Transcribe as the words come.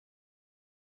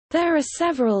There are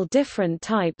several different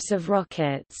types of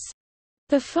rockets.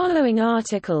 The following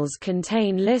articles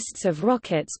contain lists of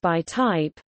rockets by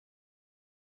type.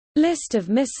 List of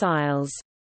missiles.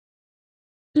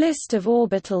 List of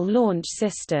orbital launch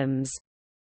systems.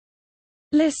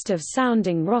 List of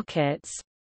sounding rockets.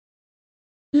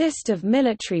 List of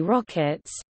military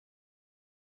rockets.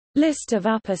 List of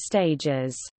upper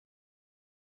stages.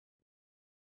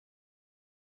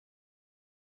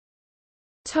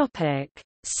 Topic.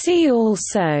 See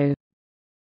also: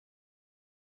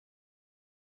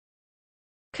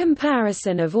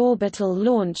 Comparison of orbital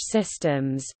launch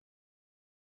systems,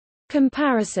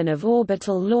 Comparison of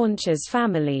orbital launchers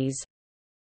families,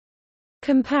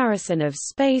 Comparison of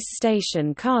space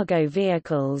station cargo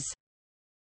vehicles,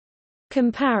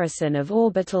 Comparison of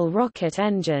orbital rocket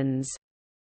engines,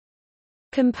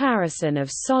 Comparison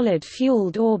of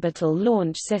solid-fueled orbital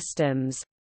launch systems,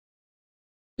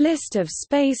 List of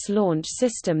Space Launch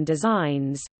System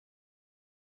designs,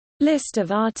 List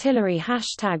of artillery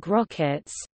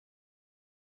 #rockets,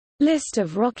 List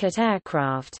of rocket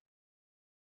aircraft,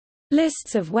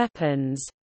 Lists of weapons,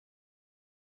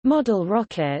 Model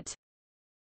rocket.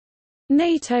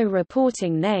 NATO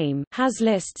reporting name has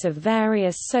lists of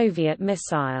various Soviet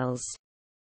missiles.